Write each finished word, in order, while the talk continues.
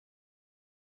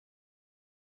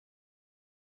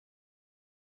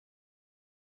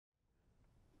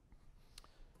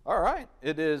All right.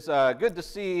 It is good to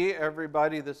see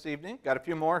everybody this evening. Got a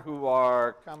few more who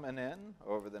are coming in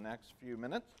over the next few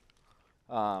minutes.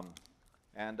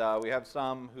 And we have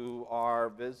some who are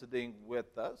visiting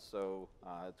with us. So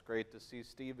it's great to see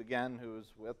Steve again,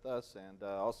 who's with us. And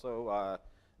also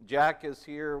Jack is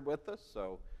here with us.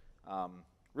 So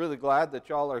really glad that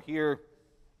y'all are here.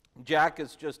 Jack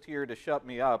is just here to shut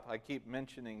me up. I keep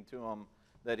mentioning to him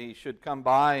that he should come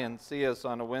by and see us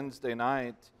on a Wednesday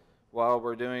night while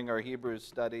we're doing our Hebrews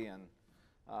study, and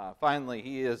finally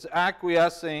he is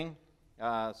acquiescing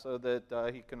so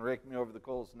that he can rake me over the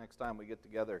coals next time we get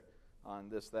together on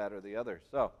this, that, or the other.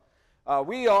 So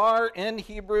we are in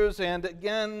Hebrews, and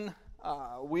again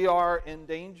we are in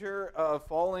danger of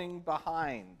falling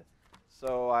behind.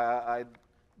 So I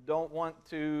don't want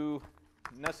to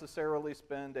necessarily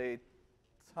spend a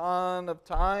ton of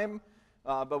time,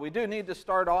 but we do need to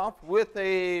start off with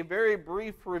a very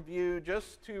brief review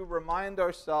just to remind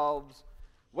ourselves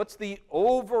what's the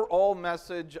overall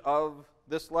message of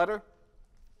this letter?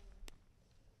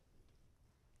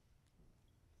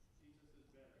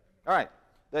 All right,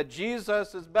 that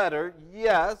Jesus is better,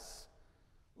 yes.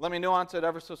 Let me nuance it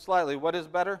ever so slightly. What is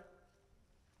better?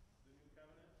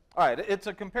 All right, it's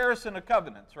a comparison of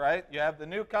covenants, right? You have the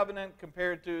new covenant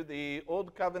compared to the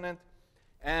old covenant,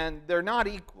 and they're not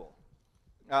equal.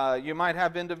 You might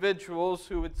have individuals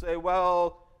who would say,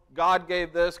 well, God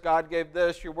gave this,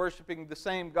 you're worshiping the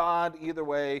same God, either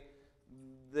way,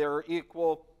 they're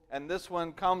equal, and this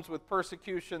one comes with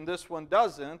persecution, this one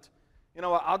doesn't. You know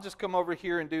what, I'll just come over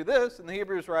here and do this, and the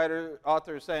Hebrews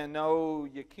author is saying, no,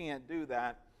 you can't do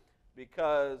that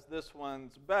because this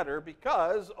one's better,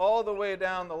 because all the way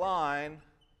down the line,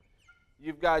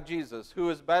 you've got Jesus, who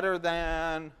is better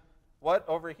than what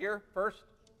over here first?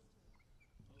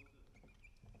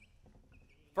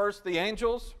 First, the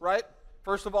angels, right?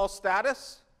 First of all,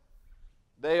 status.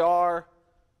 They are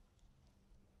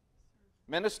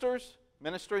ministers,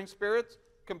 ministering spirits,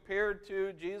 compared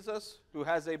to Jesus, who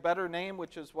has a better name,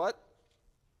 which is what?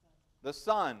 The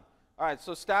Son. All right,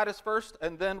 so status first,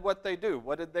 and then what they do.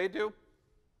 What did they do?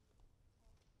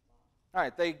 All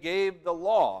right, they gave the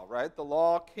law, right? The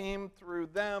law came through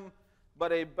them,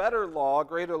 but a better law,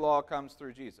 greater law, comes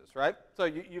through Jesus, right? So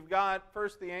you've got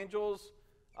first the angels,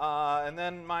 and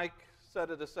then Mike said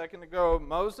it a second ago,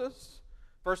 Moses.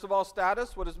 First of all,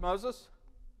 status. What is Moses?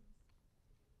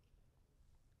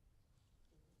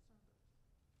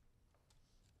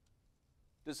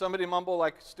 Did somebody mumble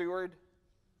like steward?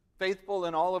 Faithful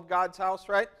in all of God's house,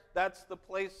 right? That's the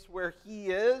place where he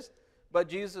is. But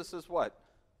Jesus is what?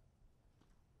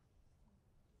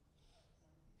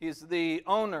 He's the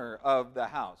owner of the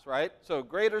house, right? So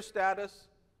greater status.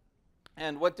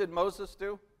 And what did Moses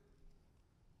do?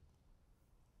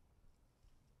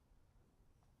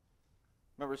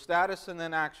 Remember, status and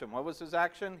then action. What was his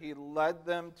action? He led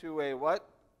them to a what?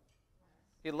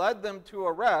 He led them to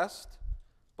a rest,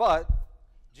 but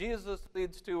Jesus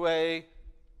leads to a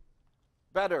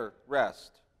better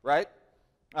rest, right?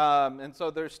 And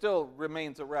so there still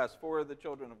remains a rest for the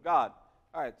children of God.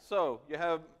 All right, so you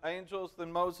have angels,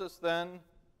 then Moses, then...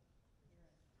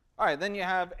 All right, then you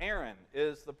have Aaron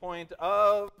is the point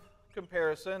of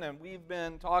comparison, and we've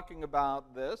been talking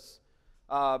about this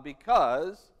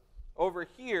because over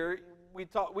here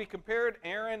we compared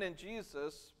Aaron and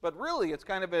Jesus, but really it's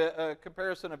kind of a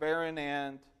comparison of Aaron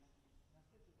and,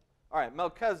 all right,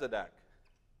 Melchizedek.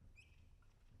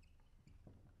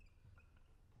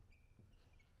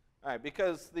 All right,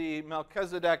 because the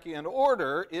Melchizedekian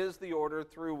order is the order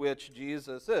through which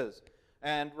Jesus is.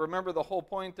 And remember the whole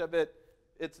point of it,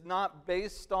 it's not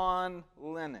based on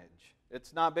lineage.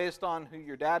 It's not based on who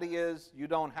your daddy is. You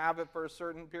don't have it for a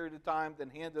certain period of time, then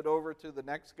hand it over to the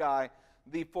next guy.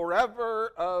 The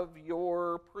forever of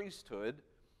your priesthood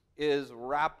is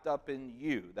wrapped up in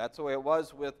you. That's the way it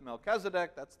was with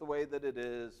Melchizedek. That's the way that it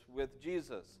is with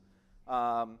Jesus.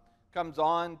 Comes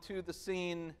on to the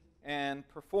scene and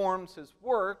performs his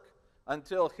work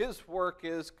until his work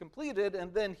is completed,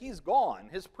 and then he's gone.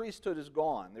 His priesthood is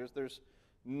gone. There's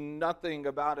nothing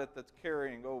about it that's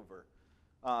carrying over.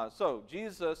 So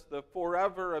Jesus, the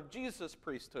forever of Jesus'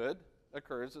 priesthood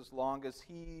occurs as long as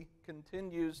he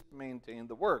continues to maintain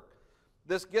the work.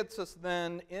 This gets us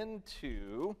then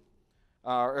into,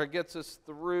 or gets us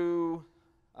through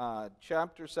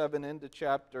chapter 7 into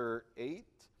chapter 8.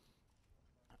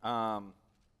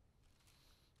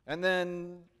 And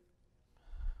then,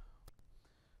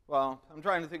 well, I'm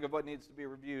trying to think of what needs to be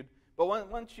reviewed. But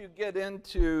once you get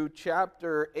into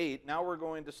chapter 8, now we're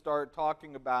going to start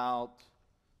talking about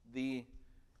the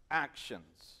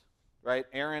actions, right?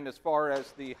 Aaron as far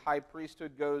as the high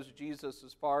priesthood goes, Jesus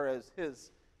as far as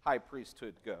his high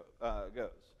priesthood goes.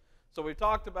 So we've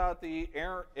talked about the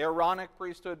Aaronic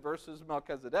priesthood versus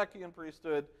Melchizedekian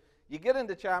priesthood. You get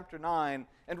into chapter 9,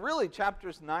 and really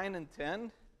chapters 9 and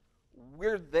 10,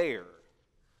 we're there.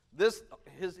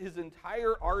 His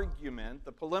entire argument,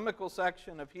 the polemical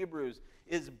section of Hebrews,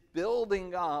 is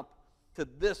building up to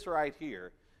this right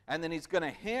here. And then he's going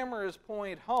to hammer his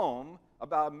point home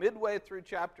about midway through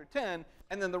chapter 10.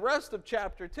 And then the rest of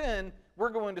chapter 10, we're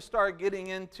going to start getting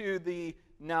into the,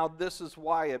 now this is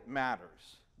why it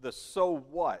matters, the so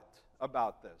what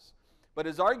about this. But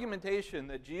his argumentation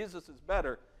that Jesus is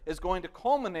better is going to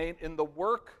culminate in the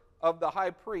work of the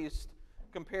high priest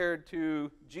compared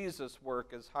to Jesus'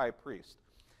 work as high priest.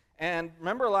 And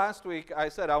remember last week I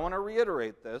said I want to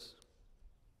reiterate this.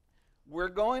 We're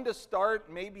going to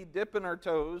start maybe dipping our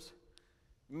toes,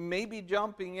 maybe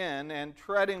jumping in and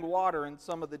treading water in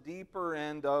some of the deeper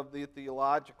end of the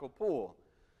theological pool.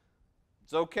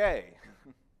 It's okay.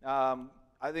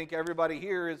 I think everybody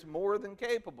here is more than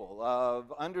capable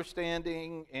of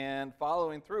understanding and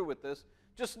following through with this.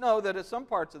 Just know that at some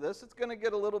parts of this, it's going to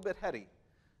get a little bit heady.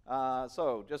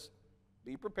 So just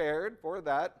be prepared for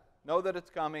that. Know that it's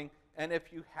coming. And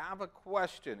if you have a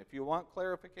question, if you want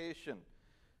clarification,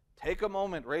 take a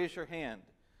moment, raise your hand.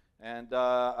 And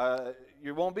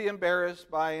you won't be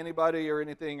embarrassed by anybody or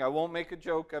anything. I won't make a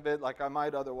joke of it like I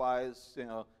might otherwise. You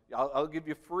know, I'll give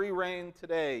you free rein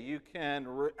today. You can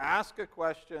ask a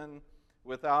question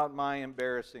without my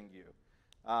embarrassing you.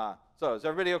 So is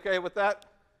everybody okay with that?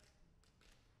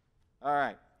 All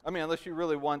right. I mean, unless you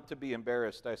really want to be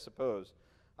embarrassed, I suppose.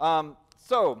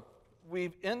 So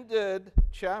we've ended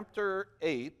chapter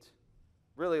 8.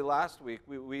 Really, last week,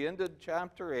 we ended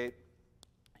chapter 8,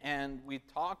 and we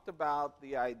talked about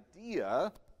the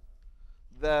idea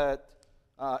that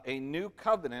a new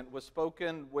covenant was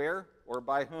spoken where or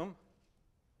by whom?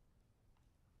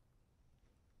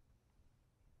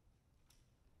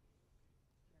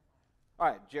 All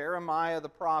right, Jeremiah the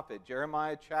prophet,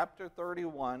 Jeremiah chapter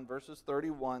 31, verses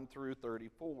 31 through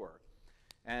 34.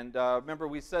 And remember,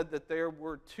 we said that there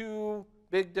were two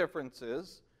big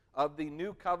differences of the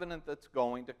new covenant that's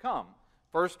going to come.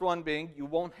 First one being, you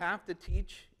won't have to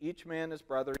teach each man his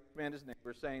brother, each man his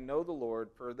neighbor, saying, know the Lord,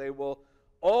 for they will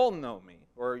all know me,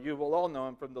 or you will all know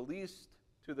him from the least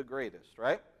to the greatest,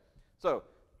 right? So,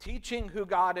 teaching who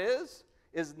God is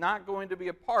not going to be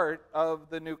a part of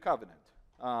the new covenant.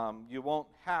 You won't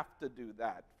have to do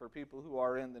that for people who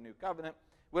are in the new covenant.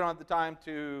 We don't have the time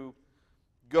to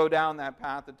go down that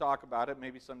path and talk about it.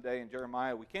 Maybe someday in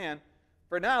Jeremiah we can.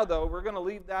 For now, though, we're going to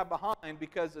leave that behind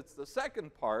because it's the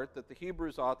second part that the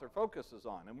Hebrews author focuses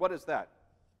on. And what is that?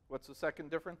 What's the second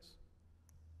difference?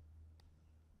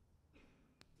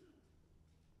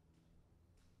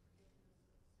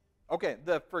 Okay,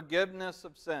 the forgiveness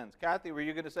of sins. Kathy, were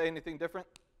you going to say anything different?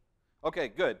 Okay,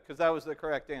 good, because that was the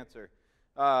correct answer.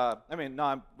 I'm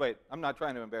not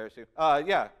trying to embarrass you.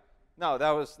 Yeah, no,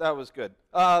 that was good.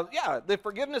 Yeah, the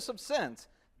forgiveness of sins.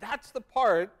 That's the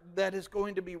part that is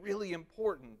going to be really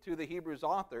important to the Hebrews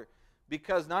author,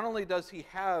 because not only does he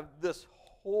have this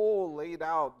whole laid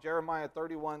out, Jeremiah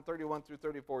 31 through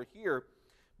 34 here,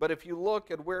 but if you look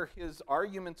at where his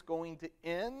argument's going to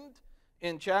end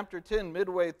in chapter 10,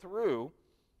 midway through,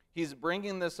 he's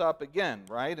bringing this up again,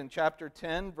 right? In chapter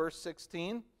 10, verse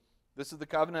 16, this is the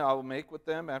covenant I will make with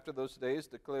them after those days,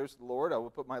 declares the Lord. I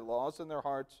will put my laws in their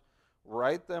hearts,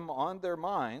 write them on their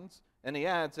minds. And he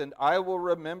adds, and I will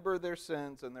remember their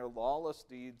sins and their lawless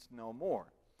deeds no more.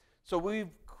 So we've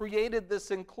created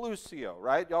this inclusio,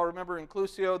 right? Y'all remember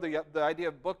inclusio, the idea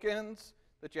of bookends,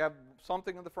 that you have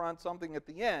something in the front, something at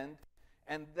the end,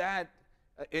 and that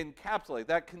encapsulates,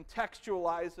 that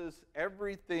contextualizes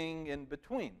everything in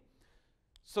between.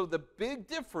 So the big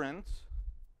difference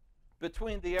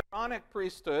between the Aaronic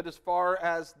priesthood as far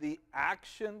as the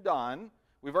action done,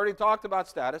 we've already talked about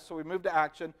status, so we move to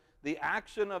action. The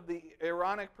action of the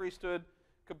Aaronic priesthood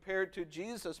compared to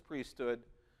Jesus' priesthood,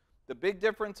 the big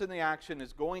difference in the action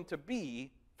is going to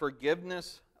be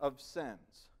forgiveness of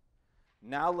sins.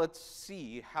 Now let's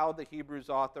see how the Hebrews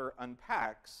author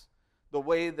unpacks the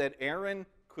way that Aaron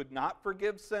could not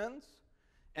forgive sins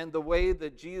and the way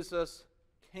that Jesus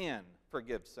can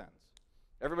forgive sins.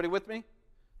 Everybody with me?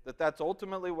 That's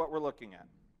ultimately what we're looking at.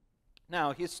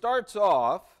 Now, he starts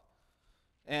off,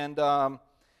 and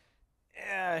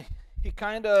he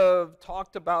kind of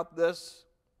talked about this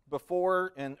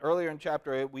before and earlier in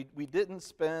chapter 8. We didn't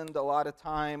spend a lot of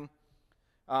time,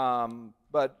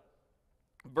 but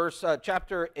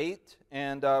chapter 8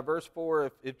 and verse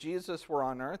 4, if Jesus were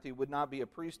on earth, he would not be a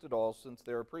priest at all, since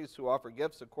there are priests who offer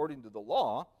gifts according to the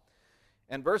law.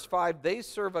 And verse 5, they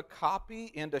serve a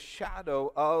copy and a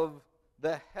shadow of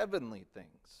the heavenly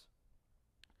things.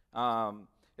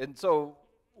 And so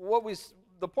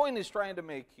the point he's trying to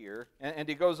make here, and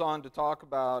he goes on to talk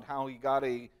about how he got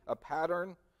a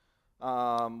pattern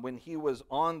when he was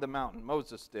on the mountain,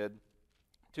 Moses did,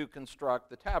 to construct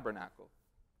the tabernacle.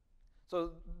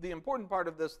 So the important part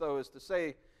of this, though, is to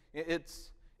say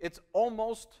it's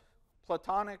almost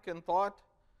Platonic in thought,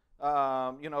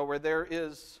 where there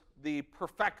is the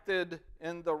perfected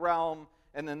in the realm,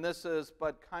 and then this is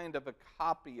but kind of a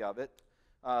copy of it.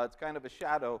 It's kind of a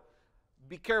shadow.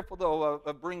 Be careful, though,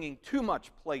 of bringing too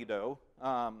much Plato,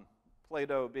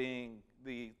 Plato being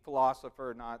the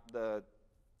philosopher, not the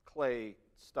clay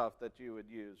stuff that you would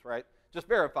use, right? Just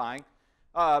verifying.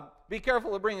 Be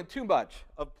careful of bringing too much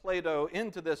of Plato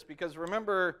into this, because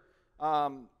remember,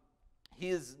 he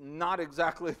is not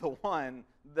exactly the one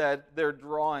that they're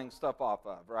drawing stuff off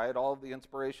of, right? All of the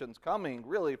inspiration's coming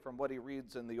really from what he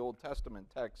reads in the Old Testament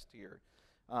text here.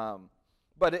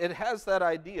 But it has that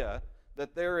idea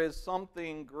that there is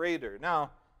something greater.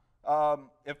 Now,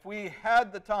 if we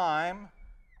had the time,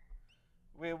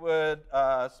 we would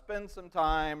spend some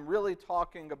time really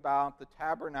talking about the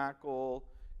tabernacle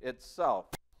itself.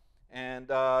 And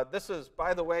this is,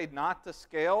 by the way, not to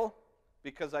scale,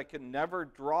 because I can never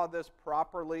draw this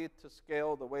properly to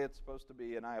scale the way it's supposed to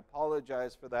be, and I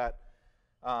apologize for that.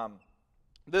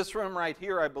 This room right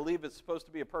here, I believe, is supposed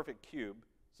to be a perfect cube.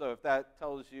 So if that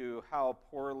tells you how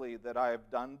poorly that I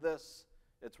have done this,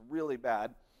 it's really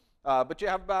bad. But you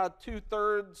have about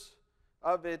 2/3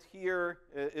 of it here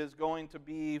is going to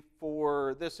be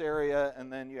for this area,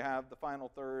 and then you have the final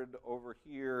third over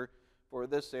here for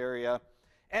this area.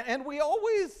 And we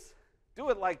always do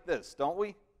it like this, don't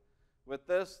we? With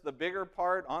this, the bigger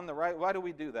part on the right. Why do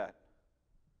we do that?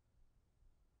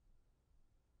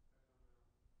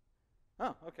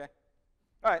 Oh, okay.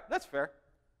 All right, that's fair.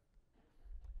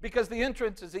 Because the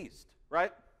entrance is east,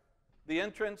 right? The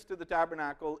entrance to the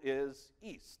tabernacle is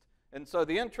east. And so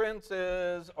the entrance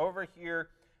is over here.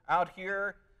 Out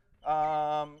here,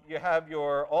 you have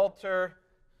your altar,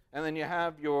 and then you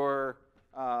have your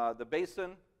the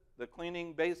basin, the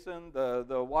cleaning basin,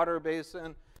 the water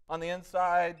basin. On the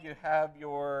inside, you have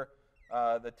your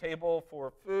the table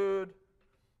for food.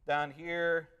 Down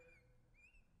here,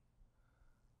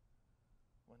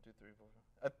 1, 2, 3,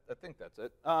 4. I think that's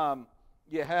it.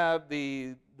 You have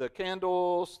the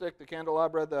candlestick, the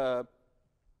candelabra, the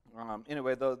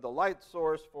light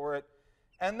source for it.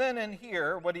 And then in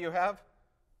here, what do you have?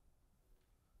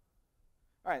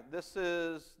 All right, this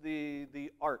is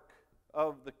the Ark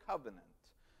of the Covenant.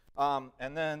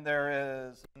 And then there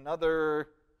is another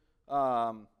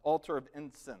altar of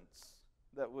incense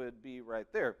that would be right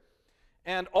there.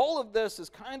 And all of this is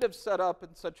kind of set up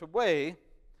in such a way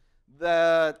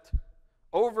that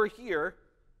over here,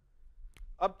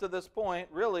 up to this point,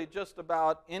 really just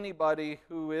about anybody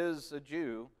who is a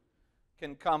Jew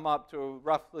can come up to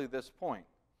roughly this point.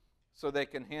 So they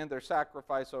can hand their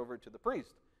sacrifice over to the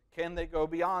priest. Can they go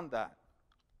beyond that?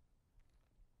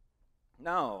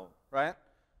 No, right?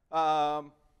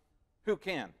 Who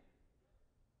can?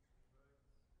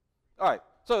 All right.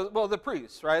 So, well, the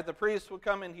priests, right? The priests would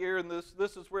come in here, and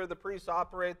this is where the priests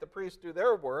operate. The priests do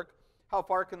their work. How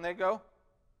far can they go?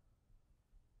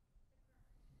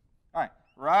 All right.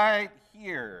 Right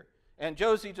here. And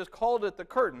Josie just called it the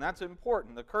curtain. That's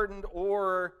important. The curtain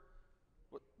or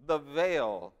the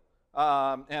veil.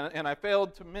 And I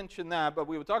failed to mention that, but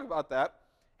we would talk about that.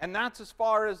 And that's as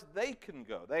far as they can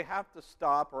go. They have to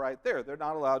stop right there. They're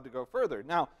not allowed to go further.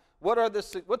 Now,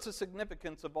 what's the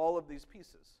significance of all of these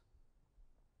pieces?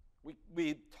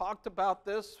 We talked about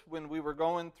this when we were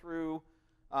going through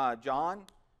John,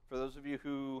 for those of you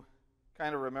who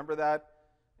kind of remember that.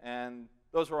 And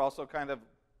those were also kind of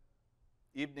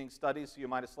evening studies, so you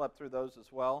might have slept through those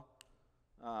as well.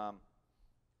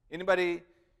 Anybody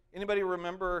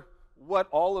remember what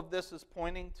all of this is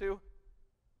pointing to?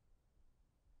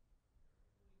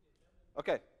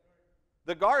 Okay.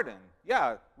 The garden.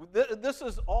 Yeah. This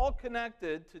is all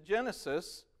connected to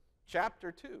Genesis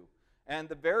chapter 2. And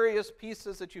the various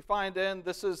pieces that you find in,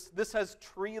 this has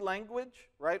tree language,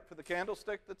 right, for the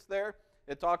candlestick that's there.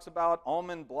 It talks about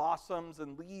almond blossoms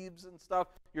and leaves and stuff.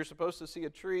 You're supposed to see a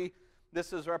tree.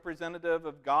 This is representative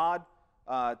of God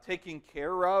taking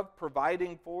care of,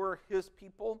 providing for his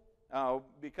people.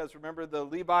 Because remember, the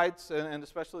Levites, and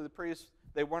especially the priests,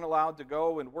 they weren't allowed to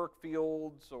go and work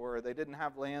fields, or they didn't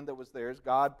have land that was theirs.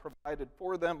 God provided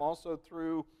for them also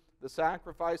through the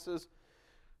sacrifices.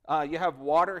 You have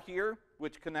water here,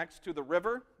 which connects to the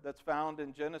river that's found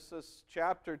in Genesis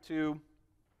chapter 2.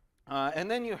 And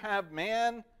then you have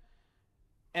man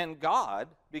and God,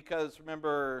 because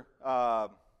remember, 1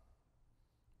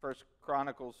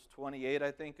 Chronicles 28,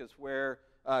 I think, is where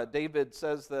David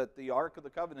says that the Ark of the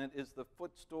Covenant is the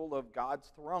footstool of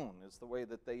God's throne, is the way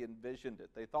that they envisioned it.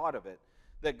 They thought of it.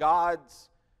 That God's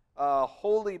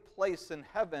holy place in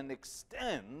heaven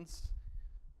extends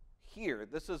here.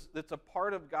 It's a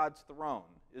part of God's throne,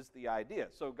 is the idea.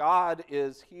 So God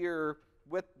is here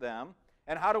with them.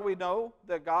 And how do we know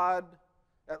that God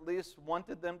at least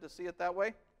wanted them to see it that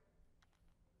way?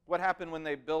 What happened when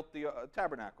they built the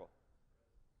tabernacle?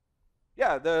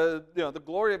 Yeah, the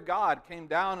glory of God came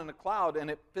down in a cloud and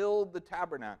it filled the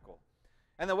tabernacle.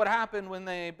 And then what happened when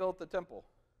they built the temple?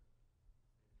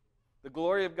 The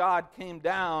glory of God came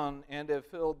down and it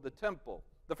filled the temple.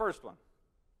 The first one.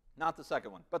 Not the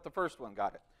second one, but the first one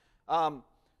got it.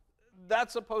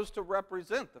 That's supposed to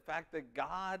represent the fact that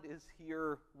God is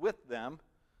here with them.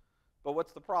 But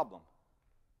what's the problem?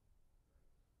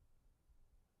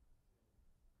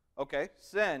 Okay,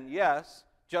 sin, yes.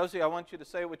 Josie, I want you to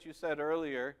say what you said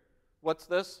earlier. What's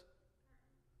this?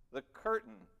 The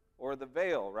curtain or the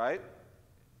veil, right?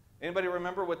 Anybody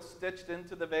remember what's stitched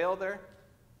into the veil there?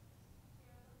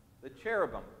 The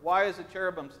cherubim. Why is the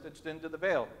cherubim stitched into the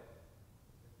veil?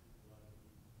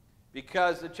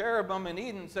 Because the cherubim in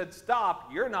Eden said,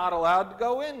 stop, you're not allowed to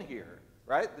go in here,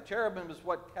 right? The cherubim is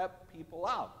what kept people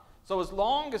out. So as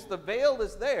long as the veil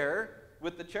is there,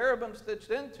 with the cherubim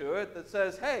stitched into it that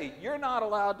says, hey, you're not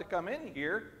allowed to come in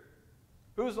here,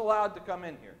 who's allowed to come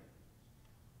in here?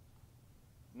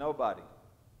 Nobody.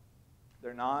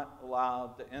 They're not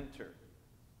allowed to enter.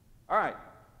 All right,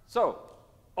 so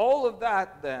all of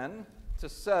that then to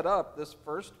set up this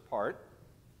first part.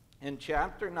 In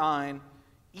chapter 9,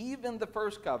 even the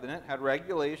first covenant had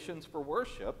regulations for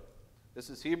worship. This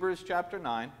is Hebrews chapter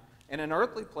 9. In an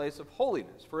earthly place of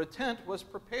holiness, for a tent was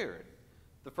prepared.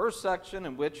 The first section,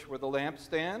 in which were the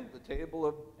lampstand, the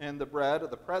table and the bread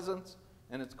of the presence,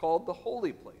 and it's called the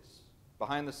holy place.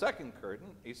 Behind the second curtain,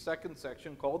 a second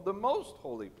section called the most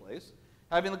holy place,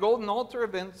 having the golden altar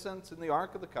of incense and the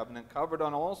ark of the covenant covered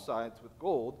on all sides with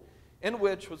gold, in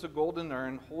which was a golden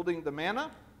urn holding the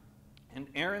manna and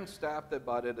Aaron's staff that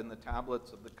budded and the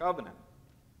tablets of the covenant.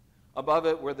 Above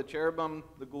it were the cherubim,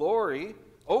 the glory,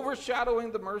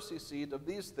 overshadowing the mercy seat. Of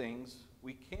these things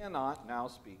we cannot now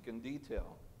speak in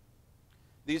detail.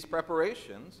 These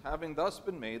preparations, having thus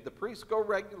been made, the priests go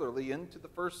regularly into the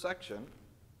first section,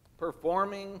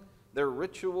 performing their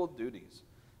ritual duties.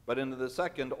 But into the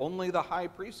second, only the high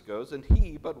priest goes, and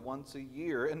he but once a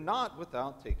year, and not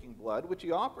without taking blood, which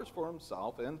he offers for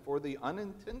himself and for the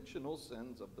unintentional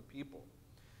sins of the people.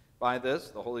 By this,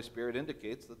 the Holy Spirit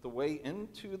indicates that the way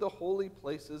into the holy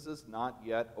places is not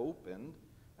yet opened,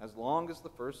 as long as the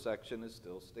first section is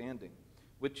still standing,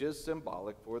 which is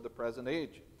symbolic for the present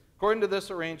age. According to this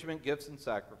arrangement, gifts and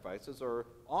sacrifices are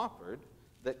offered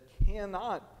that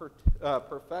cannot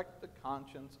perfect the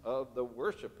conscience of the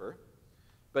worshiper,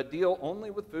 but deal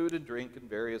only with food and drink and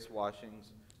various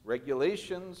washings,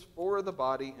 regulations for the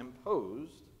body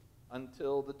imposed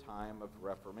until the time of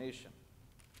Reformation.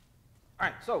 All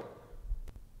right, so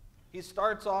he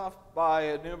starts off by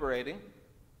enumerating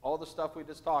all the stuff we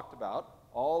just talked about,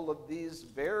 all of these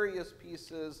various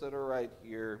pieces that are right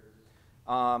here.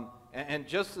 And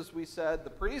just as we said, the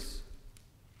priests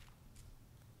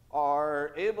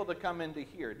are able to come into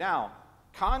here. Now,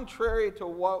 contrary to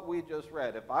what we just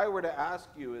read, if I were to ask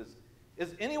you,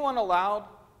 is anyone allowed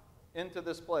into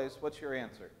this place, what's your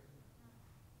answer?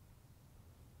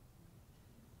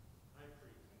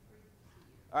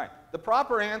 All right, the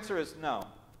proper answer is no.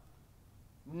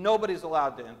 Nobody's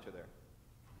allowed to enter there.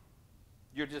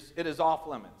 It is off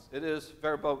limits. It is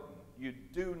verboten. You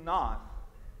do not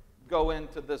go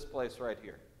into this place right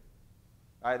here.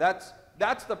 All right,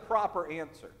 that's the proper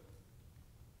answer.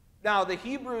 Now, the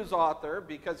Hebrews author,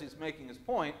 because he's making his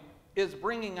point, is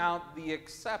bringing out the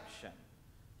exception,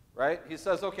 right? He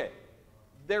says, okay,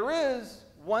 there is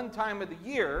one time of the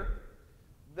year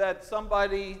that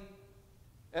somebody,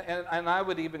 and I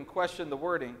would even question the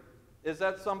wording, is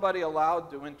that somebody allowed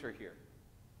to enter here?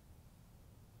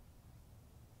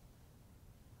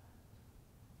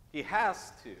 He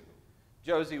has to.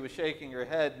 Josie was shaking her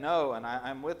head no, and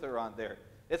I'm with her on there.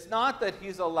 It's not that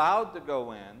he's allowed to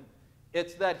go in,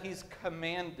 it's that he's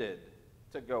commanded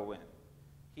to go in.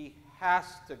 He has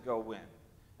to go in.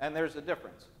 And there's a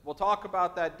difference. We'll talk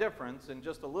about that difference in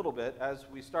just a little bit as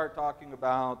we start talking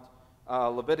about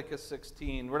Leviticus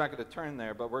 16. We're not going to turn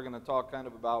there, but we're going to talk kind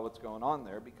of about what's going on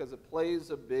there because it plays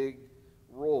a big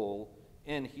role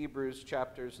in Hebrews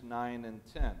chapters 9 and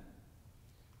 10.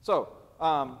 So,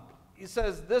 he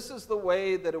says this is the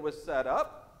way that it was set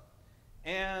up.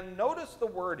 And notice the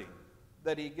wording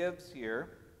that he gives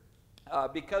here.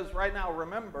 Because right now,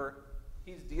 remember,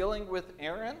 he's dealing with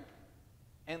Aaron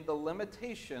and the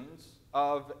limitations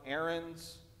of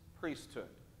Aaron's priesthood.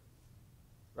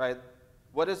 Right?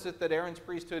 What is it that Aaron's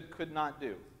priesthood could not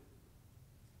do?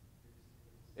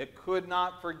 It could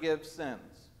not forgive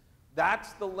sins.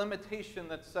 That's the limitation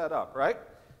that's set up, right?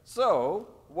 So,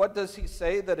 what does he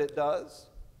say that it does?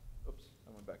 Oops,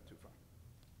 I went back too far.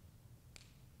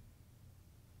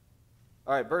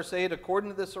 All right, verse 8,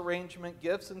 according to this arrangement,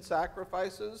 gifts and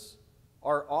sacrifices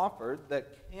are offered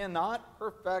that cannot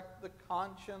perfect the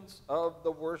conscience of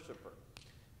the worshiper.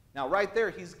 Now, right there,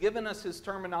 he's given us his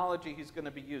terminology he's going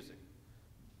to be using.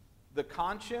 The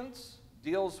conscience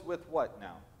deals with what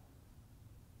now?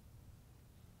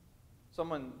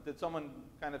 Did someone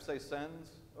kind of say sins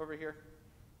over here?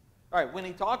 All right, when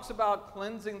he talks about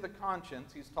cleansing the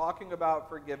conscience, he's talking about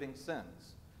forgiving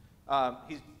sins.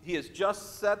 He has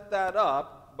just set that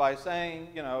up by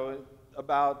saying,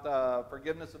 about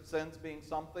forgiveness of sins being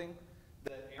something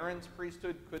that Aaron's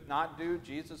priesthood could not do,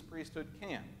 Jesus' priesthood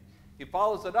can. He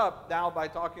follows it up now by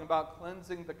talking about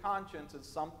cleansing the conscience as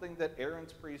something that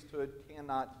Aaron's priesthood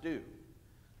cannot do.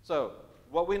 So,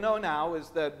 what we know now is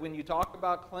that when you talk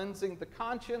about cleansing the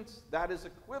conscience, that is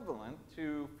equivalent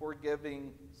to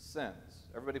forgiving sins.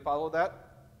 Everybody follow that?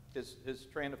 His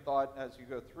train of thought as you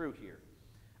go through here.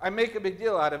 I make a big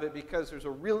deal out of it because there's a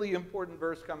really important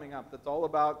verse coming up that's all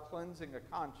about cleansing a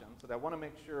conscience, and I want to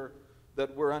make sure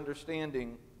that we're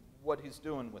understanding what he's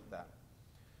doing with that.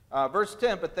 Verse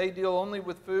 10, but they deal only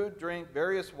with food, drink,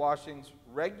 various washings,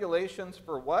 regulations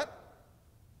for what?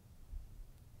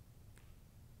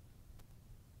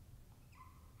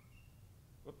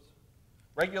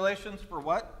 Regulations for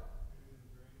what?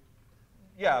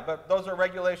 Yeah, but those are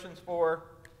regulations for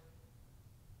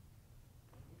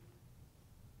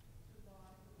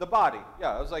the body.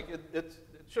 Yeah, I was like, it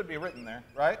should be written there,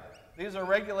 right? These are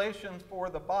regulations for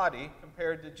the body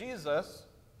compared to Jesus,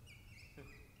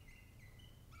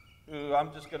 who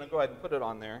I'm just going to go ahead and put it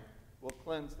on there, will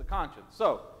cleanse the conscience.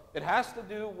 So, it has to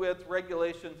do with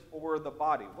regulations for the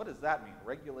body. What does that mean?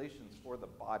 Regulations for the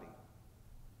body.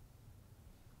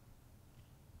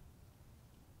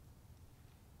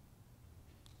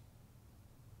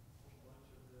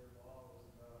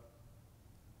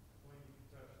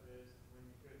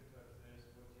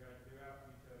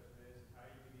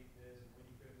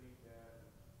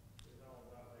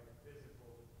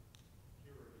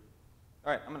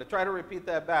 All right, I'm going to try to repeat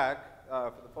that back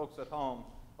for the folks at home.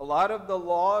 A lot of the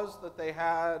laws that they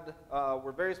had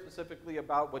were very specifically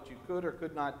about what you could or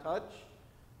could not touch,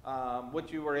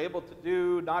 what you were able to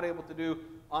do, not able to do,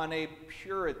 on a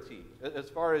purity, as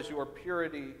far as your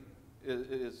purity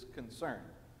is concerned.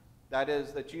 That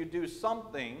is, that you do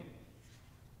something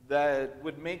that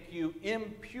would make you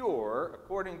impure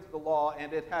according to the law,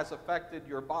 and it has affected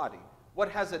your body. What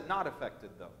has it not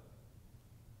affected, though?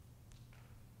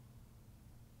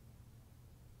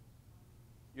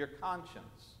 Your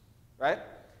conscience, right?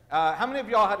 How many of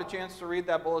y'all had a chance to read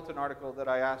that bulletin article that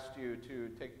I asked you to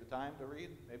take the time to read?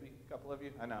 Maybe a couple of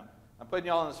you? I know. I'm putting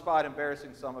y'all on the spot,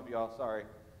 embarrassing some of y'all, sorry.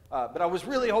 But I was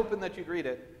really hoping that you'd read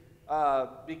it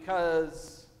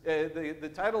because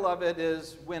the title of it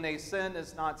is When a Sin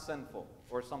is Not Sinful,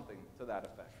 or something to that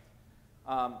effect.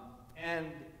 And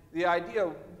the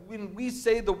idea, when we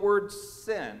say the word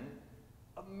sin,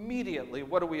 immediately,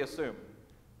 what do we assume?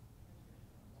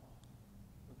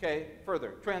 Okay,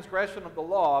 further. Transgression of the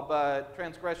law, but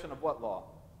transgression of what law?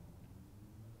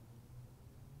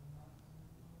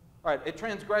 All right, a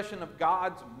transgression of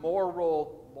God's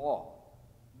moral law.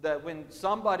 That when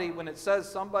it says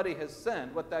somebody has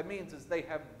sinned, what that means is they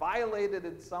have violated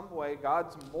in some way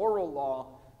God's moral law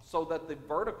so that the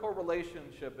vertical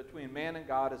relationship between man and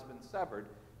God has been severed,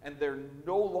 and they're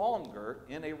no longer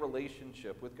in a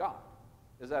relationship with God.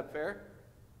 Is that fair?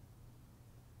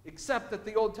 Except that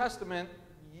the Old Testament,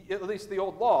 at least the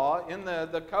old law, in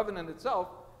the covenant itself,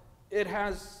 it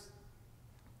has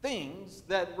things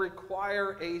that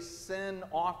require a sin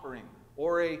offering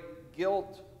or a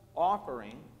guilt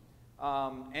offering,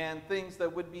 and things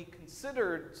that would be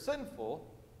considered sinful,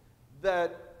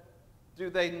 that do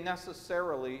they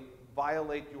necessarily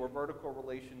violate your vertical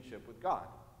relationship with God?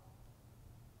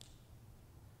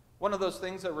 One of those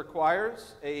things that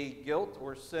requires a guilt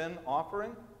or sin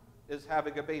offering is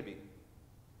having a baby.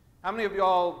 How many of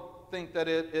y'all think that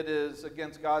it is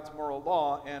against God's moral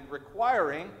law and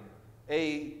requiring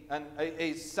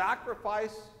a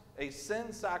sacrifice, a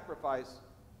sin sacrifice,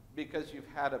 because you've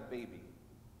had a baby?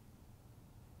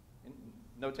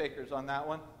 No takers on that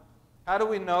one? How do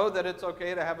we know that it's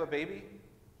okay to have a baby?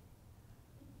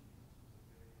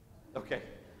 Okay.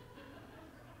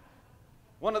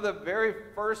 One of the very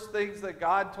first things that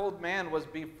God told man was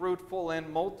be fruitful and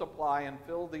multiply and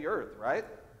fill the earth, right?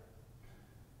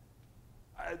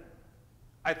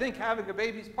 I think having a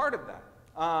baby is part of that.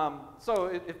 So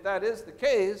if that is the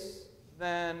case,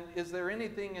 then is there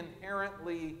anything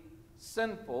inherently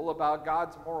sinful about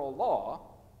God's moral law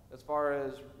as far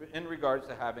as in regards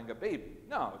to having a baby?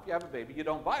 No, if you have a baby, you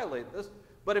don't violate this.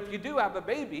 But if you do have a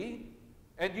baby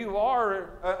and you are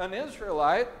an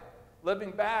Israelite living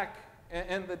back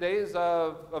in the days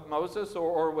of Moses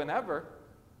or whenever,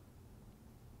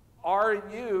 are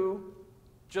you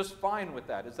just fine with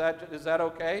that? Is that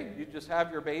okay? You just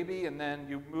have your baby and then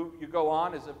you go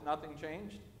on as if nothing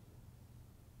changed?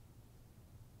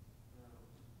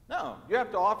 No, you have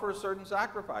to offer a certain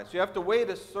sacrifice. You have to wait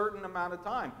a certain amount of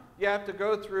time. You have to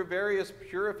go through various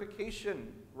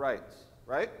purification rites,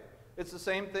 right? It's the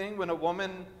same thing when a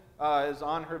woman is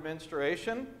on her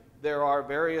menstruation. There are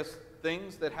various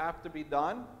things that have to be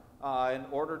done in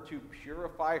order to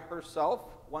purify herself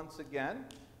once again.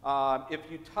 If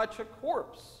you touch a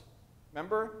corpse,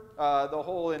 remember the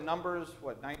whole in Numbers,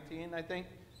 19, I think?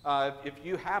 If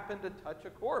you happen to touch a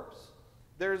corpse,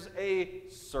 there's a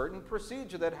certain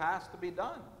procedure that has to be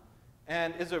done.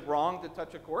 And is it wrong to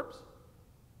touch a corpse?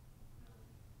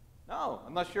 No,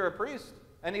 unless you're a priest.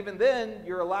 And even then,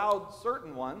 you're allowed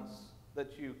certain ones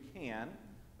that you can.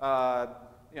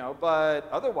 But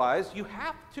otherwise, you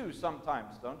have to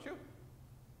sometimes, don't you?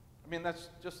 I mean, that's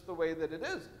just the way that it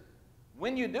is.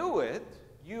 When you do it,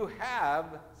 you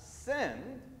have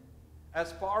sinned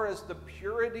as far as the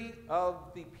purity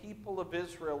of the people of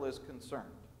Israel is concerned.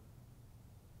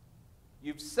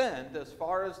 You've sinned as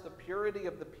far as the purity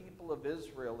of the people of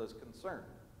Israel is concerned.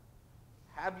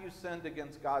 Have you sinned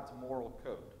against God's moral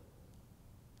code?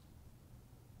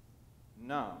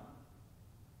 No.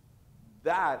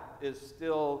 That is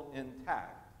still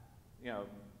intact.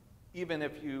 Even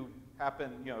if you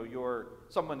happen,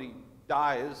 somebody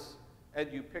dies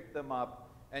and you pick them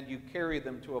up and you carry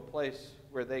them to a place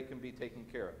where they can be taken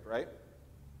care of, right?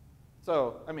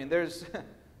 So, I mean, there's,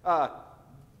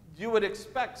 you would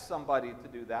expect somebody to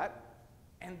do that,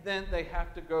 and then they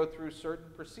have to go through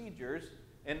certain procedures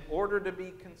in order to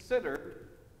be considered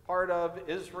part of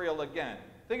Israel again.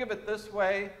 Think of it this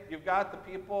way. You've got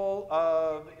the people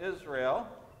of Israel,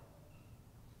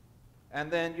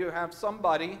 and then you have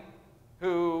somebody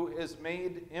who is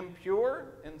made impure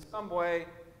in some way,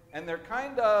 and they're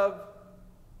kind of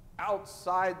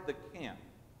outside the camp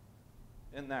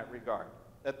in that regard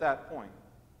at that point.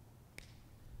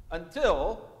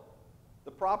 Until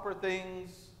the proper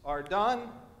things are done,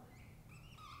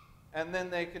 and then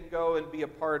they can go and be a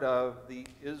part of the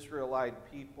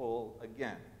Israelite people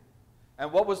again.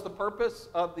 And what was the purpose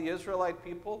of the Israelite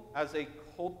people as a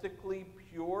cultically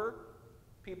pure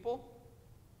people?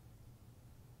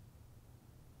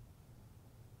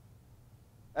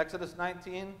 Exodus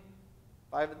 19,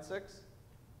 5 and 6.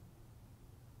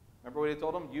 Remember what he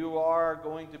told them? You are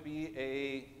going to be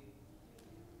a,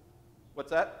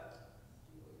 what's that?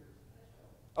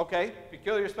 Okay,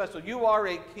 peculiar, special. You are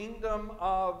a kingdom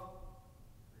of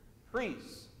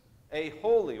priests, a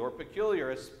holy or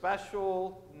peculiar, a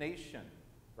special nation,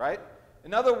 right?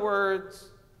 In other words,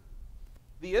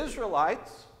 the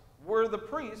Israelites were the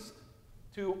priest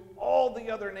to all the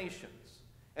other nations.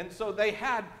 And so they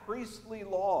had priestly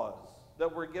laws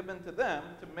that were given to them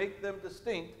to make them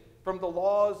distinct from the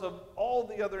laws of all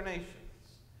the other nations.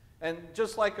 And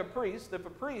just like a priest, if a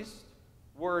priest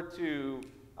were to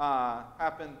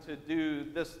happen to do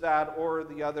this, that, or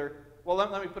the other, well,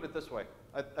 let me put it this way.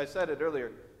 I said it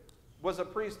earlier. Was a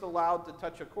priest allowed to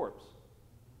touch a corpse?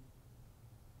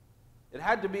 It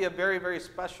had to be a very, very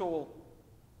special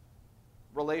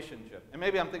relationship. And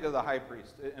maybe I'm thinking of the high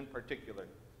priest in particular.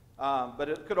 But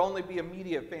it could only be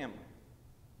immediate family,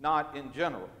 not in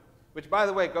general. Which, by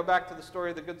the way, go back to the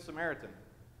story of the Good Samaritan.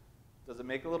 Does it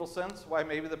make a little sense why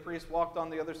maybe the priest walked on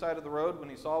the other side of the road when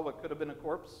he saw what could have been a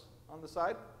corpse on the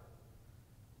side?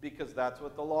 Because that's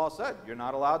what the law said. You're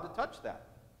not allowed to touch that.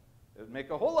 It would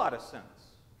make a whole lot of sense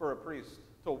for a priest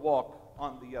to walk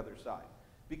on the other side.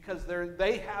 Because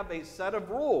they have a set of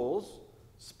rules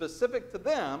specific to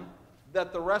them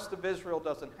that the rest of Israel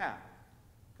doesn't have.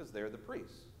 Because they're the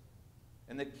priests.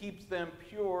 And it keeps them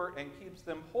pure and keeps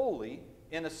them holy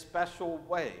in a special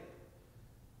way.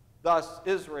 Thus,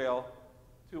 Israel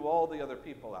to all the other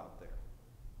people out there.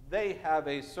 They have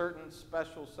a certain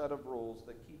special set of rules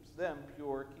that keeps them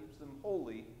pure, keeps them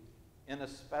holy in a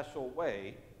special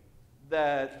way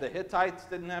that the Hittites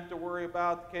didn't have to worry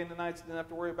about, the Canaanites didn't have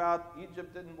to worry about,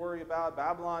 Egypt didn't worry about,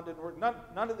 Babylon didn't worry,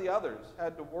 none of the others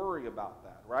had to worry about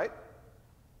that, right?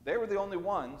 They were the only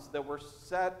ones that were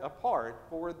set apart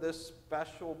for this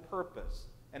special purpose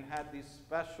and had these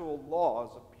special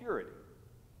laws of purity.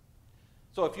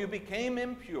 So if you became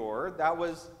impure, that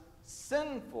was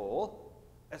sinful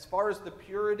as far as the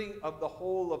purity of the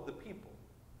whole of the people.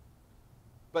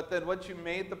 But then once you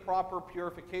made the proper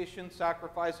purification,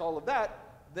 sacrifice, all of that,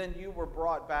 then you were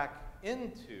brought back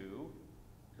into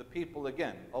the people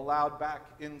again, allowed back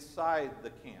inside the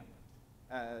camp,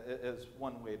 is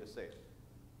one way to say it.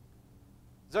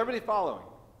 Is everybody following?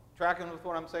 Tracking with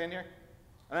what I'm saying here?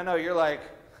 And I know you're like,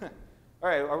 all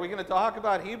right, are we going to talk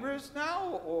about Hebrews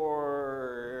now,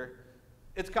 or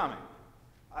it's coming?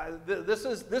 This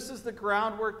is the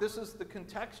groundwork, this is the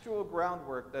contextual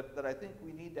groundwork that I think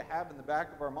we need to have in the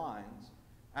back of our minds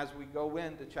as we go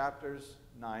into chapters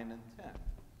 9 and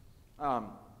 10.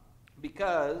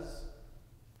 Because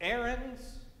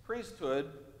Aaron's priesthood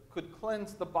could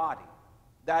cleanse the body.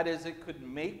 That is, it could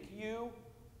make you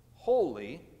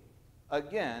holy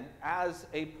again as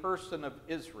a person of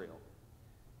Israel.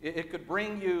 It could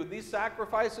bring you, these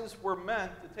sacrifices were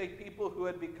meant to take people who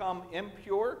had become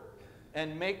impure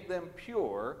and make them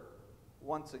pure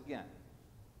once again.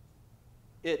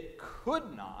 It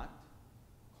could not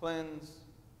cleanse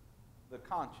the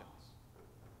conscience.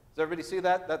 Does everybody see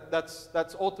that?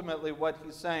 That's ultimately what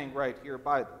he's saying right here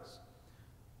by this.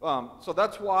 So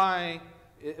that's why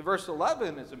verse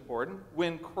 11 is important.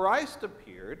 When Christ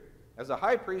appeared as a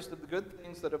high priest of the good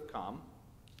things that have come,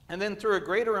 and then through a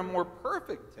greater and more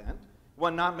perfect tent,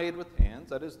 one not made with hands,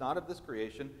 that is not of this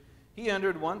creation, he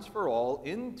entered once for all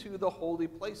into the holy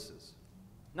places,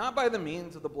 not by the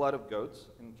means of the blood of goats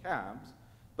and calves,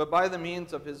 but by the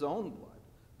means of his own blood,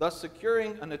 thus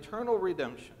securing an eternal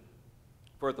redemption.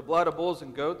 For if the blood of bulls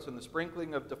and goats and the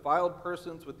sprinkling of defiled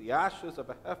persons with the ashes of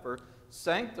a heifer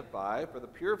sanctify for the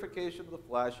purification of the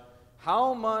flesh,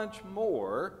 how much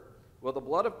more will the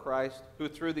blood of Christ, who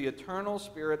through the eternal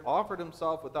Spirit offered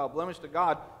himself without blemish to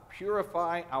God,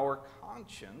 purify our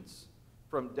conscience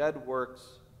from dead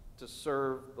works to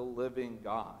serve the living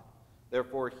God?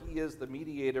 Therefore, he is the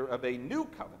mediator of a new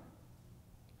covenant,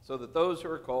 so that those who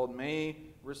are called may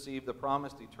receive the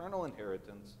promised eternal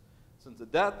inheritance, since a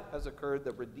death has occurred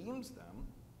that redeems them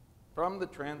from the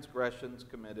transgressions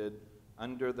committed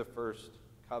under the first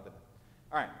covenant.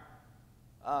 All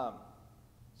right.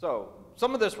 So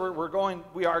some of this we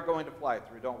are going to fly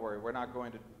through. Don't worry. We're not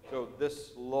going to go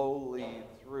this slowly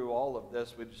through all of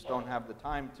this. We just don't have the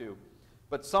time to.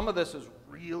 But some of this is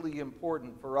really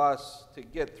important for us to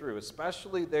get through,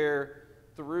 especially there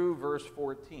through verse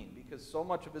 14, because so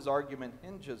much of his argument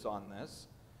hinges on this.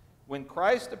 When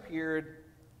Christ appeared,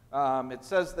 it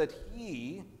says that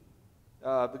he,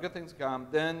 the good things come,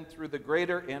 then through the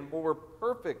greater and more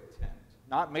perfect tent,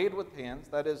 not made with hands,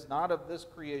 that is not of this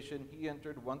creation, he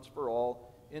entered once for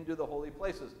all into the holy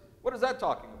places. What is that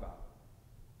talking about?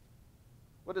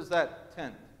 What is that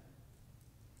tent?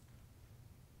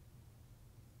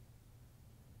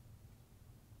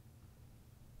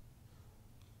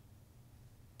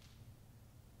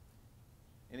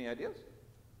 Any ideas?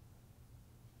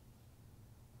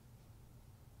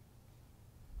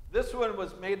 This one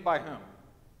was made by whom?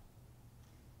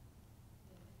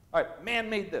 All right, man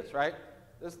made this, right?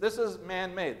 This is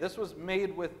man-made. This was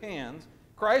made with hands.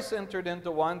 Christ entered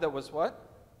into one that was what?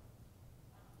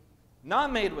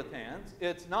 Not made with hands.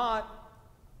 It's not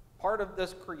part of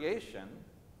this creation.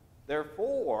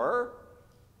 Therefore,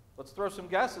 let's throw some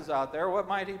guesses out there. What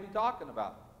might he be talking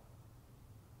about?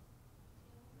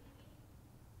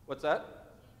 What's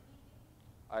that?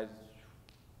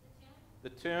 The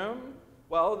tomb.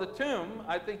 Well, the tomb,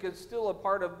 I think, is still a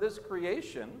part of this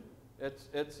creation.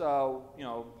 It's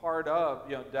part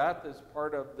of, death is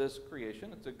part of this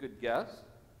creation. It's a good guess.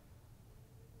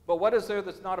 But what is there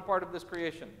that's not a part of this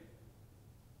creation?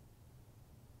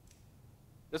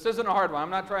 This isn't a hard one.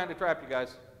 I'm not trying to trap you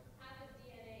guys. Half his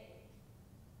DNA.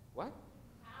 What?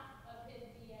 Half of his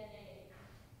DNA.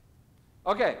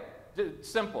 Okay,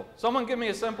 simple. Someone give me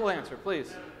a simple answer,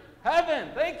 please. Heaven,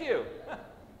 thank you.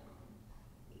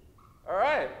 All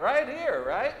right, right here,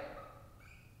 right?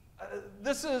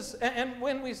 This is, and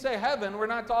when we say heaven, we're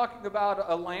not talking about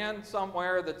a land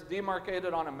somewhere that's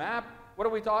demarcated on a map. What are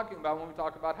we talking about when we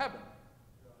talk about heaven?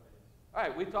 All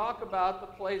right, we talk about the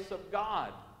place of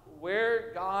God,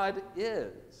 where God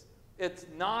is. It's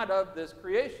not of this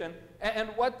creation. And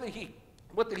what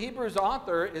the Hebrews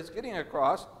author is getting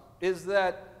across is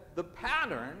that the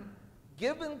pattern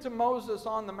given to Moses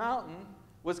on the mountain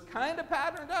was kind of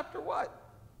patterned after what?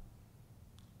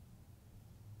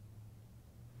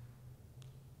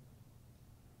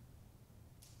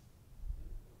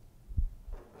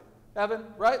 Heaven,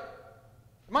 right?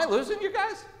 Am I losing you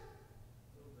guys?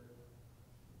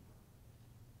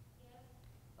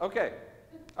 Okay.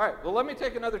 All right, well, let me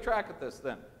take another track at this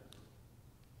then.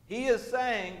 He is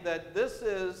saying that this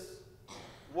is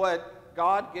what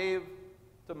God gave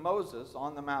to Moses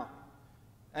on the mountain.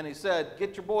 And he said,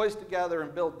 get your boys together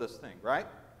and build this thing, right?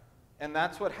 And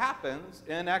that's what happens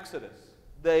in Exodus.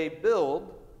 They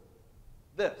build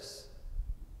this.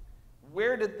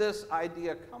 Where did this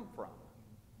idea come from?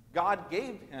 God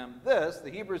gave him this, the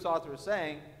Hebrews author is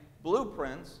saying,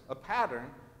 blueprints, a pattern,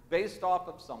 based off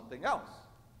of something else.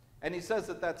 And he says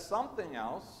that that something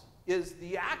else is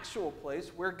the actual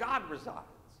place where God resides.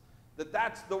 That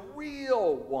that's the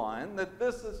real one, that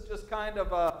this is just kind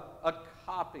of a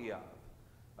copy of.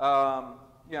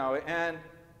 You know, and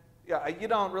yeah, you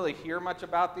don't really hear much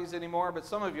about these anymore, but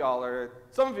some of y'all,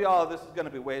 this is going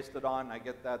to be wasted on. I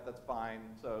get that, that's fine.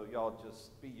 So y'all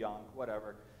just be young,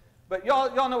 whatever. But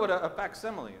y'all know what a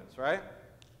facsimile is, right?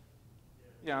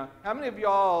 You know, how many of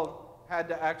y'all had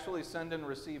to actually send and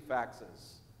receive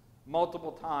faxes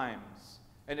multiple times?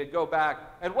 And it'd go back.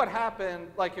 And what happened,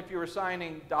 like if you were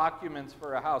signing documents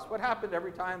for a house, what happened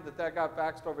every time that got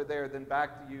faxed over there, then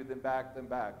back to you, then back, then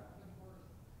back?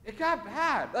 It got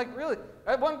bad. Like really,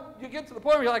 you get to the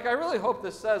point where you're like, I really hope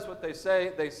this says what they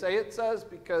say it says,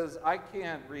 because I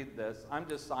can't read this. I'm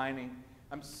just signing.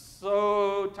 I'm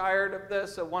so tired of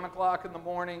this at 1 o'clock in the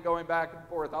morning going back and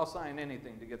forth. I'll sign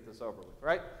anything to get this over with,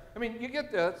 right? I mean, you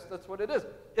get this. That's what it is.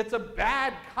 It's a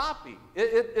bad copy.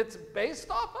 It's based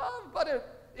off of, but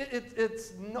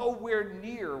it's nowhere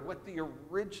near what the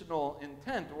original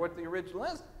intent or what the original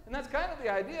is. And that's kind of the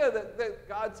idea that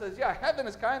God says, yeah, heaven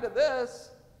is kind of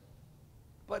this,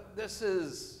 but this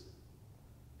is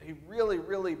a really,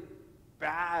 really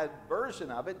bad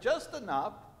version of it, just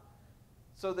enough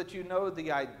so that you know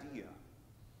the idea.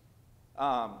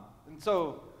 And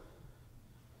so,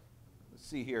 let's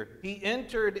see here. He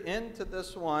entered into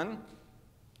this one,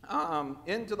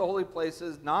 into the holy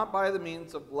places, not by the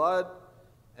means of blood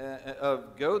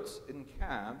of goats and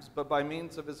calves, but by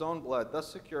means of his own blood,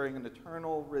 thus securing an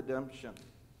eternal redemption.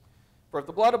 For if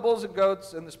the blood of bulls and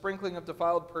goats and the sprinkling of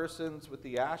defiled persons with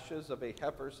the ashes of a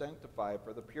heifer sanctify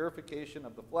for the purification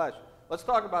of the flesh. Let's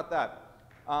talk about that.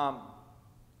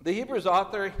 The Hebrews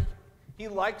author, he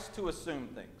likes to assume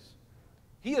things.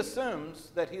 He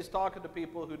assumes that he's talking to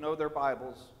people who know their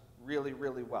Bibles really,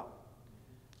 really well.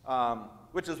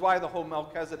 Which is why the whole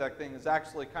Melchizedek thing is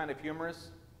actually kind of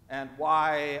humorous, and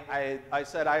why I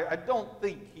said I don't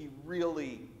think he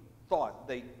really thought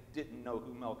they didn't know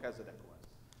who Melchizedek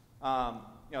was.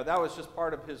 You know, that was just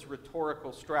part of his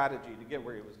rhetorical strategy to get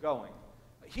where he was going.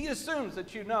 He assumes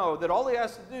that you know that all he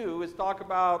has to do is talk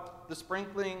about the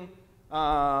sprinkling.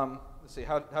 Let's see,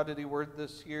 how did he word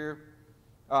this here?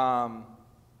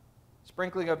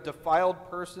 Sprinkling of defiled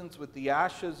persons with the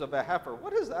ashes of a heifer.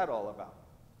 What is that all about?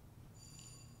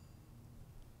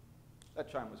 That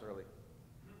chime was early.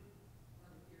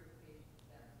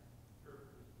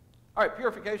 All right,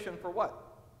 purification for what?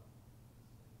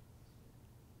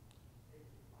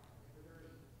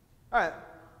 All right,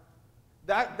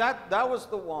 that was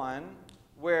the one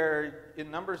where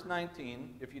in Numbers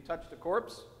 19, if you touched a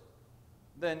corpse,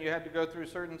 then you had to go through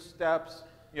certain steps.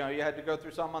 You know, you had to go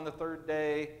through some on the third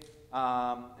day,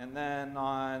 and then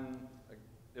on,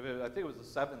 I think it was the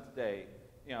seventh day,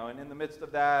 you know, and in the midst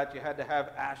of that, you had to have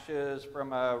ashes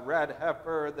from a red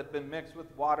heifer that had been mixed with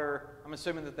water. I'm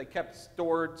assuming that they kept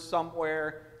stored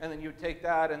somewhere, and then you would take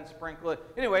that and sprinkle it.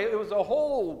 Anyway, it was a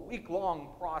whole week-long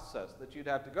process that you'd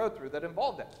have to go through that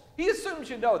involved that. He assumes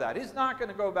you know that. He's not going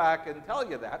to go back and tell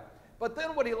you that. But then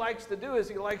what he likes to do is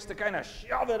he likes to kind of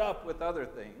shove it up with other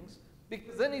things,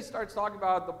 because then he starts talking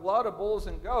about the blood of bulls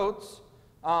and goats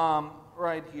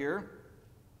right here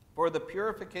for the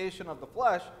purification of the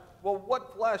flesh. Well,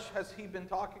 what flesh has he been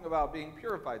talking about being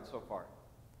purified so far?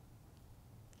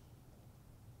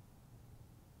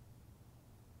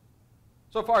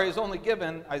 So far, he's only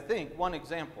given, I think, one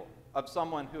example of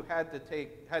someone who had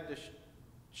to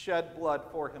shed blood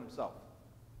for himself.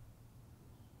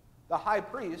 The high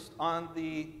priest on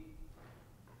the,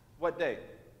 what day?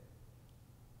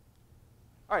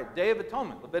 All right, Day of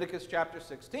Atonement, Leviticus chapter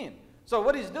 16. So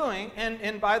what he's doing,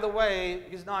 and by the way,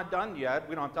 he's not done yet.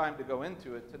 We don't have time to go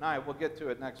into it tonight. We'll get to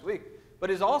it next week. But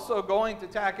he's also going to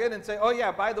tack in and say, oh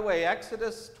yeah, by the way,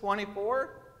 Exodus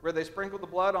 24, where they sprinkled the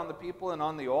blood on the people and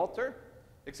on the altar,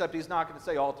 except he's not going to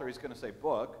say altar, he's going to say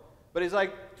book. But he's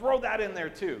like, throw that in there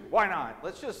too. Why not?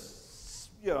 Let's just,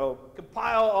 you know,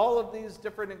 compile all of these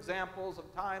different examples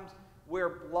of times where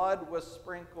blood was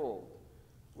sprinkled,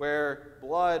 where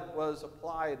blood was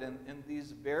applied in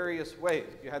these various ways.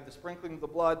 You had the sprinkling of the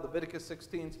blood, Leviticus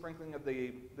 16, sprinkling of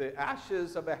the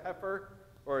ashes of a heifer.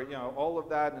 or all of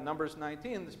that in Numbers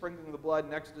 19, the sprinkling of the blood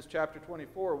in Exodus chapter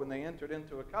 24 when they entered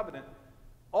into a covenant,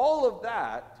 all of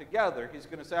that together, he's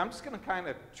going to say, I'm just going to kind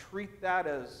of treat that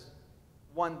as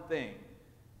one thing.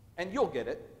 And you'll get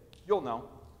it. You'll know.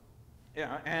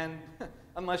 And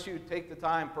unless you take the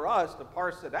time for us to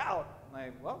parse it out,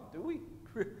 like, well, do we?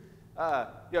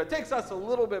 It takes us a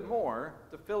little bit more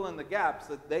to fill in the gaps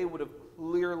that they would have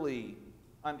clearly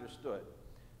understood.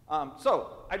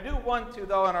 So I do want to,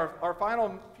 though, in our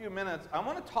final few minutes, I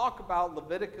want to talk about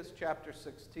Leviticus chapter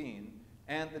 16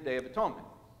 and the Day of Atonement.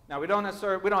 Now, we don't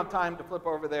have time to flip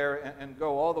over there and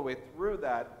go all the way through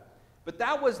that, but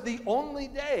that was the only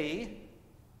day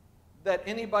that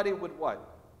anybody would what?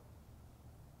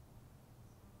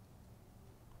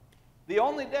 The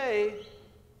only day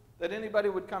that anybody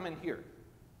would come in here.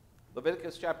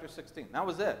 Leviticus chapter 16. That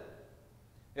was it.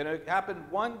 And it happened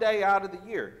one day out of the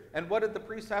year. And what did the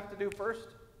priest have to do first?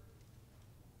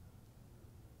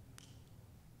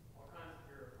 All kinds of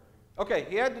purifying.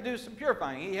 Okay, he had to do some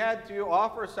purifying. He had to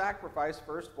offer a sacrifice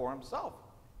first for himself.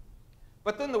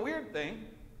 But then the weird thing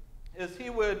is he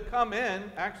would come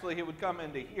in, actually he would come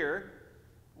into here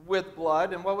with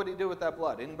blood, and what would he do with that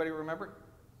blood? Anybody remember?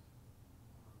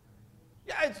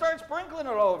 Yeah, he'd start sprinkling it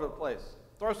all over the place.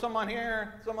 Throw some on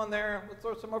here, some on there, let's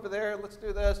throw some over there, let's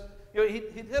do this. He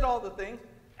did all the things,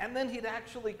 and then he'd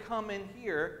actually come in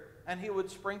here, and he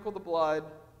would sprinkle the blood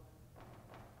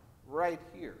right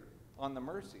here on the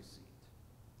mercy seat.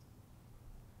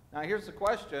 Now here's the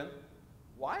question,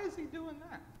 why is he doing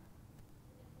that?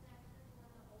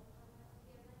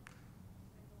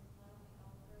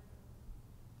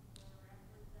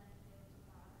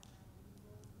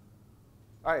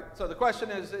 All right, so the question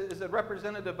is it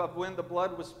representative of when the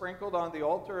blood was sprinkled on the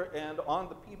altar and on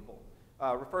the people,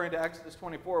 referring to Exodus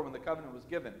 24 when the covenant was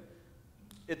given?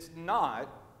 It's not,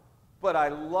 but I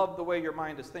love the way your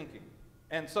mind is thinking.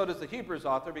 And so does the Hebrews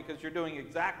author, because you're doing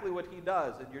exactly what he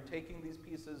does, and you're taking these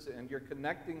pieces and you're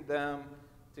connecting them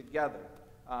together.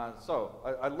 So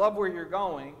I love where you're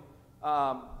going,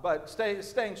 but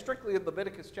staying strictly in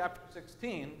Leviticus chapter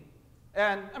 16,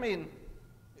 and I mean,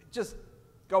 just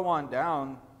go on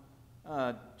down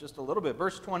just a little bit.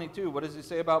 Verse 22, what does he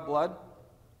say about blood?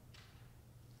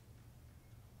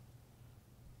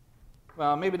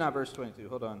 Well, maybe not verse 22.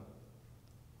 Hold on.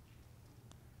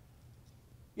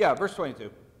 Yeah, verse 22.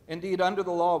 Indeed, under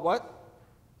the law, what?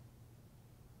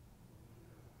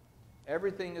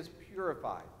 Everything is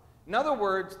purified. In other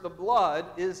words, the blood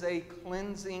is a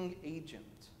cleansing agent.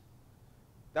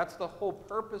 That's the whole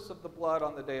purpose of the blood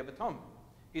on the Day of Atonement.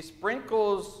 He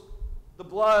sprinkles the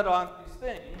blood on these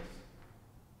things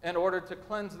in order to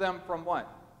cleanse them from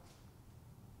what?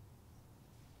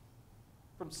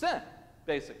 From sin,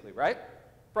 basically, right?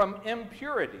 From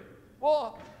impurity.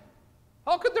 Well,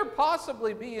 how could there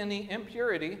possibly be any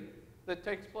impurity that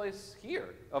takes place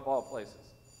here, of all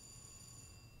places?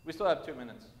 We still have 2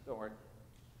 minutes, don't worry.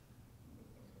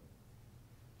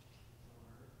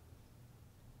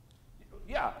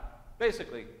 Yeah,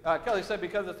 basically. Kelly said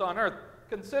because it's on earth.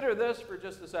 Consider this for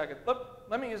just a second.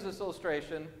 Let me use this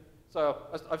illustration. So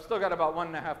I've still got about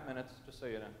 1.5 minutes, just so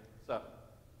you know. So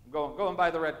I'm going by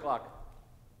the red clock.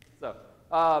 So,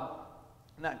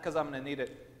 not because I'm going to need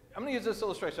it. I'm going to use this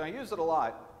illustration. I use it a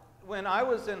lot. When I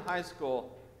was in high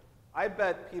school, I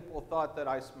bet people thought that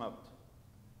I smoked.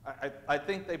 I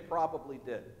think they probably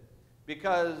did.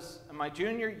 Because in my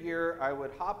junior year, I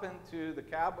would hop into the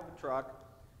cab of a truck,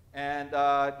 and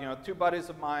 2 buddies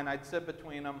of mine, I'd sit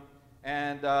between them.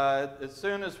 And as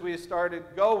soon as we started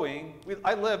going,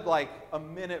 I lived like a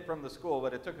minute from the school,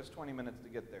 but it took us 20 minutes to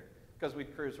get there because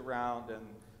we'd cruise around and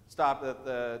stop at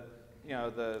the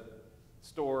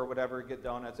store or whatever, get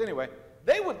donuts. Anyway,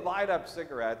 they would light up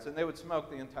cigarettes and they would smoke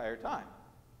the entire time.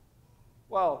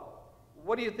 Well,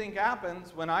 what do you think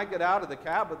happens when I get out of the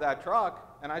cab of that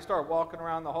truck and I start walking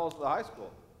around the halls of the high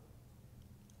school?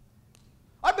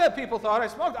 I bet people thought I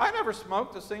smoked. I never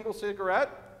smoked a single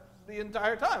cigarette the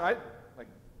entire time.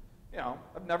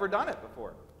 I've never done it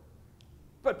before.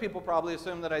 But people probably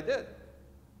assume that I did.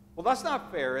 Well, that's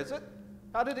not fair, is it?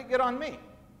 How did it get on me?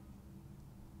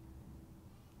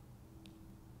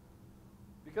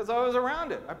 Because I was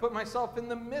around it. I put myself in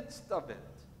the midst of it.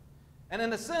 And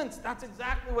in a sense, that's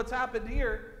exactly what's happened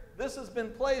here. This has been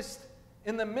placed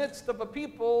in the midst of a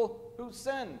people who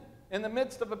sin, in the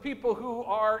midst of a people who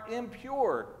are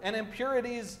impure, and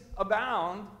impurities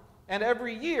abound. And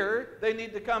every year, they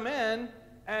need to come in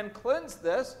and cleanse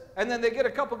this. And then they get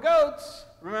a couple goats,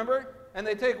 remember? And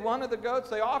they take one of the goats,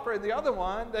 they offer, and the other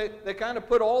one, they kind of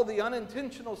put all the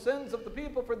unintentional sins of the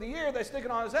people for the year, they stick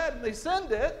it on his head, and they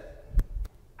send it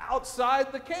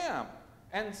outside the camp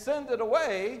and send it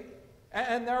away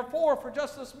And therefore, for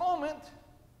just this moment,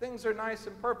 things are nice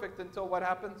and perfect until what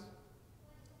happens?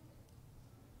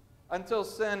 Until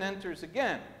sin enters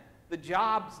again. The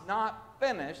job's not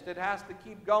finished. It has to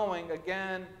keep going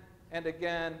again and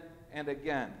again and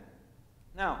again.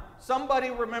 Now, somebody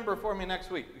remember for me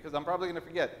next week, because I'm probably going to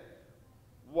forget.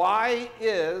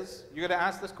 You're going to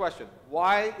ask this question,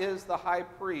 why is the high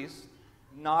priest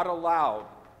not allowed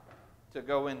to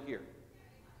go in here?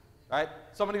 Right?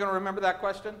 Somebody going to remember that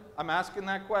question? I'm asking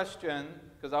that question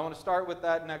because I want to start with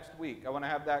that next week. I want to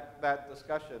have that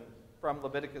discussion from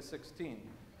Leviticus 16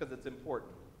 because it's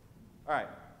important. All right,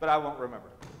 but I won't remember.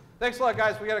 Thanks a lot,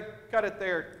 guys. We got to cut it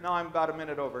there. Now I'm about a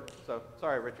minute over, so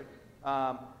sorry, Richard.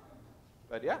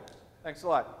 But yeah, thanks a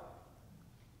lot.